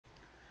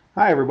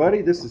Hi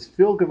everybody, this is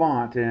Phil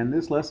Gavant and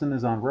this lesson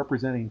is on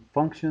representing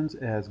functions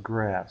as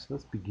graphs.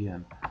 Let's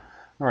begin.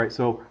 Alright,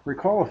 so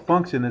recall a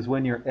function is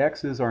when your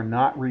x's are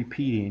not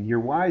repeating. Your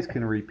y's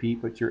can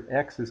repeat, but your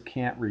x's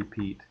can't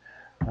repeat.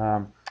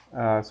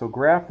 So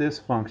graph this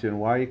function,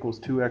 y equals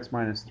 2x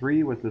minus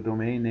 3 with the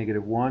domain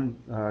negative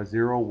 1,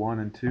 0, 1,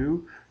 and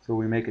 2. So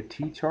we make a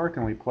t-chart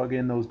and we plug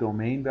in those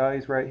domain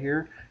values right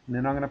here. And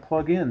then I'm going to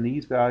plug in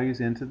these values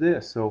into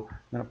this. So I'm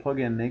going to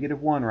plug in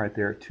negative 1 right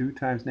there. 2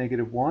 times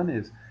negative 1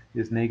 is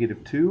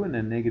negative 2, and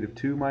then negative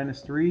 2 minus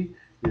 3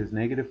 is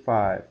negative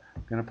 5.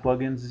 I'm going to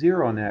plug in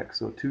 0 next.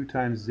 So 2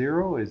 times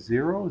 0 is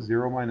 0.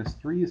 0 minus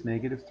 3 is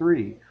negative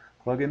 3.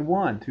 Plug in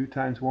 1. 2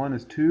 times 1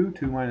 is 2.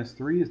 2 minus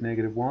 3 is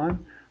negative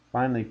 1.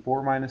 Finally,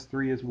 4 minus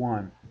 3 is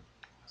 1.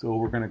 So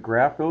we're going to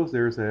graph those.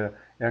 There's a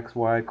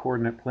XY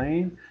coordinate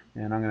plane,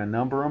 and I'm going to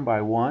number them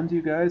by ones,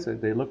 you guys.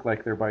 They look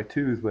like they're by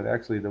twos, but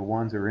actually the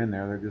ones are in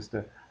there. They're just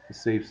to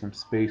save some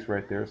space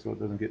right there so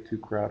it doesn't get too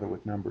crowded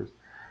with numbers.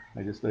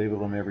 I just label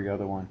them every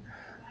other one.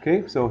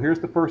 Okay, so here's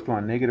the first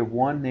one, negative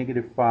 1,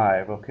 negative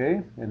 5,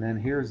 okay? And then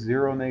here's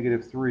 0,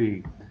 negative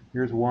 3.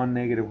 Here's 1,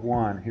 negative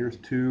 1. Here's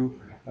 2,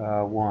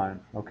 1,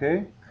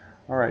 okay?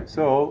 All right,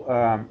 so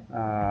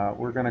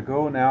we're going to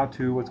go now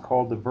to what's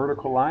called the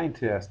vertical line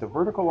test. The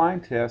vertical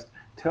line test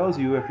tells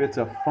you if it's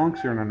a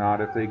function or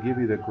not, if they give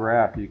you the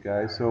graph, you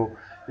guys. So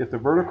if the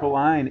vertical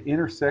line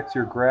intersects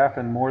your graph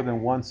in more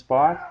than one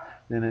spot,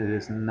 then it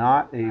is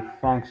not a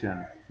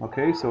function.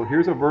 Okay, so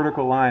here's a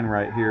vertical line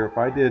right here. If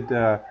I did,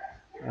 you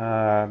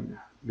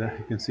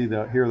can see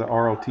here are the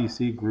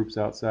ROTC groups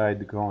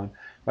outside going.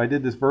 If I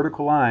did this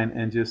vertical line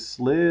and just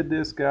slid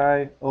this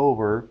guy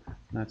over,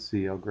 let's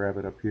see, I'll grab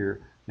it up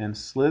here, and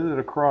slid it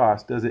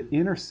across, does it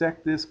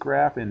intersect this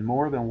graph in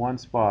more than one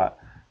spot?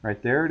 Right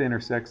there, it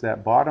intersects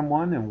that bottom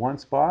one in one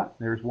spot.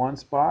 There's one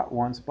spot,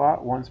 one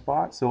spot, one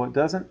spot. So it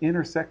doesn't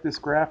intersect this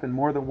graph in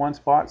more than one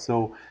spot.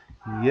 So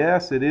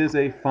yes, it is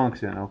a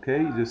function,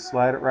 okay? You just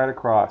slide it right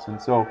across.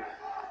 And so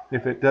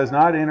if it does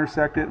not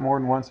intersect it more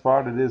than one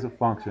spot, it is a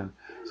function.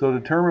 So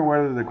determine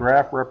whether the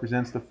graph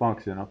represents the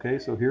function. Okay,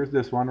 so here's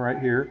this one right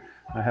here.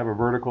 I have a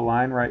vertical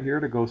line right here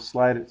to go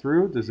slide it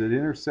through. Does it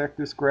intersect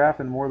this graph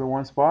in more than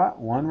one spot?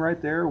 One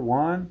right there,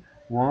 one,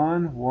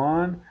 one,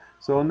 one.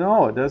 So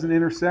no, it doesn't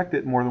intersect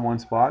it in more than one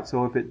spot.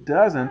 So if it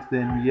doesn't,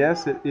 then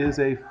yes, it is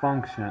a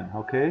function.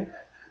 Okay,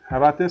 how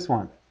about this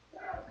one?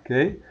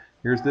 Okay,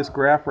 here's this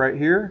graph right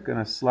here.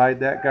 Going to slide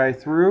that guy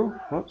through.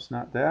 Whoops,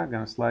 not that.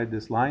 Going to slide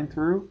this line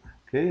through.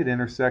 Okay, it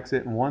intersects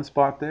it in one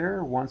spot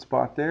there, one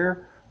spot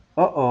there.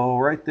 Uh-oh,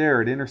 right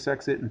there. It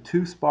intersects it in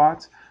two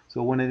spots.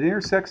 So when it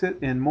intersects it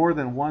in more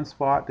than one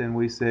spot, then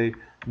we say,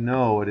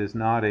 no, it is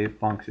not a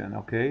function.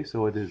 Okay,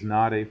 so it is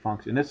not a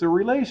function. It's a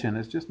relation.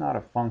 It's just not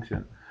a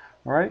function.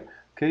 All right.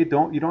 Okay, you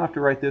don't have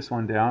to write this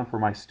one down for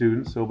my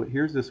students. So, but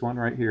here's this one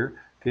right here.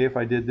 Okay, if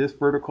I did this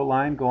vertical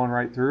line going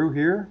right through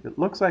here, it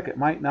looks like it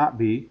might not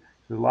be.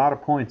 There's a lot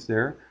of points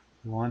there.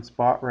 One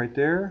spot right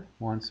there,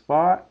 one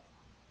spot,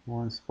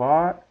 one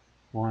spot,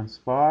 one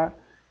spot.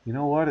 You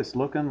know what? It's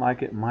looking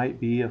like it might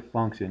be a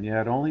function.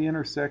 Yeah, it only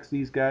intersects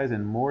these guys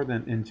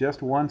in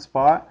just one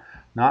spot,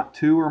 not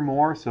two or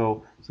more.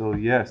 So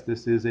yes,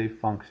 this is a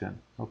function.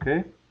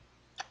 Okay?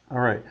 All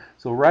right,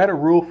 so write a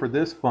rule for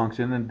this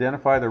function and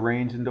identify the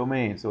range and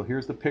domain. So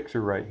here's the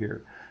picture right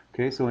here.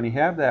 Okay, so when you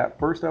have that,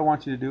 first I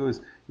want you to do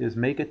is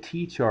make a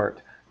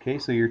t-chart. Okay,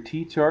 so your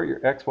t-chart, your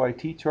xy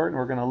t-chart, and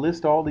we're going to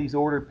list all these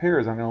ordered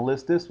pairs. I'm going to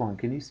list this one.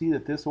 Can you see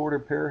that this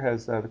ordered pair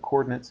has the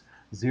coordinates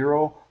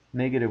 0,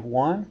 negative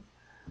 1?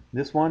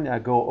 This one, I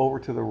go over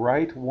to the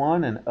right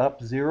 1 and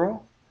up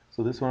 0.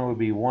 So this one would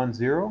be 1,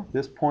 0.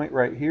 This point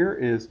right here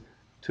is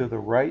to the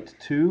right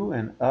 2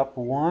 and up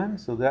 1.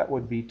 So that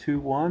would be 2,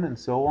 1, and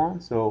so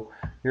on. So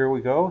here we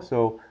go.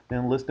 So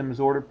then list them as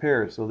ordered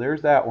pairs. So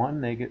there's that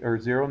one,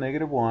 0,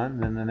 negative 1.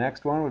 Then the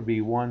next one would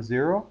be 1,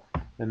 0.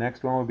 The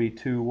next one would be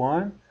 2,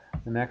 1.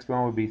 The next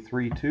one would be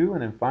 3, 2.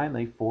 And then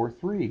finally 4,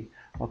 3.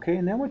 Okay,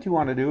 and then what you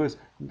want to do is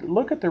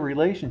look at the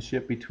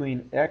relationship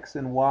between x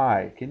and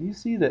y. Can you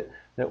see that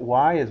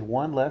y is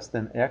 1 less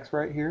than x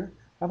right here?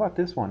 How about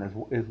this one?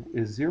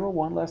 Is 0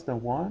 1 less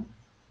than 1?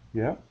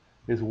 Yeah.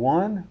 Is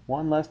 1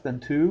 1 less than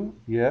 2?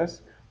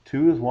 Yes.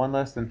 2 is 1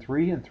 less than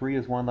 3, and 3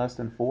 is 1 less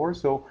than 4.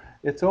 So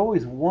it's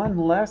always 1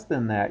 less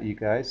than that, you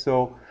guys.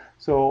 Your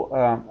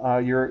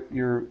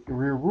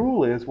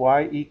rule is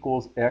y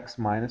equals x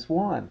minus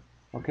 1.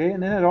 Okay,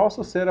 and then it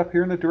also said up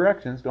here in the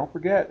directions, don't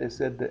forget, it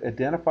said to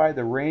identify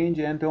the range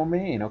and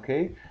domain.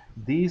 Okay,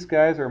 these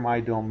guys are my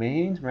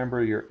domains.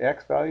 Remember, your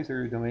x values are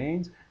your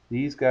domains.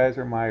 These guys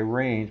are my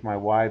range, my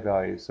y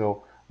values.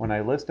 So when I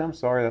list them,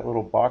 sorry that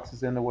little box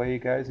is in the way, you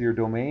guys. Your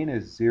domain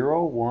is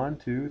 0, 1,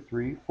 2,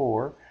 3,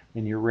 4,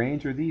 and your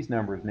range are these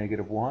numbers,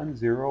 negative 1,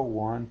 0,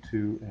 1,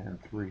 2, and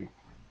 3.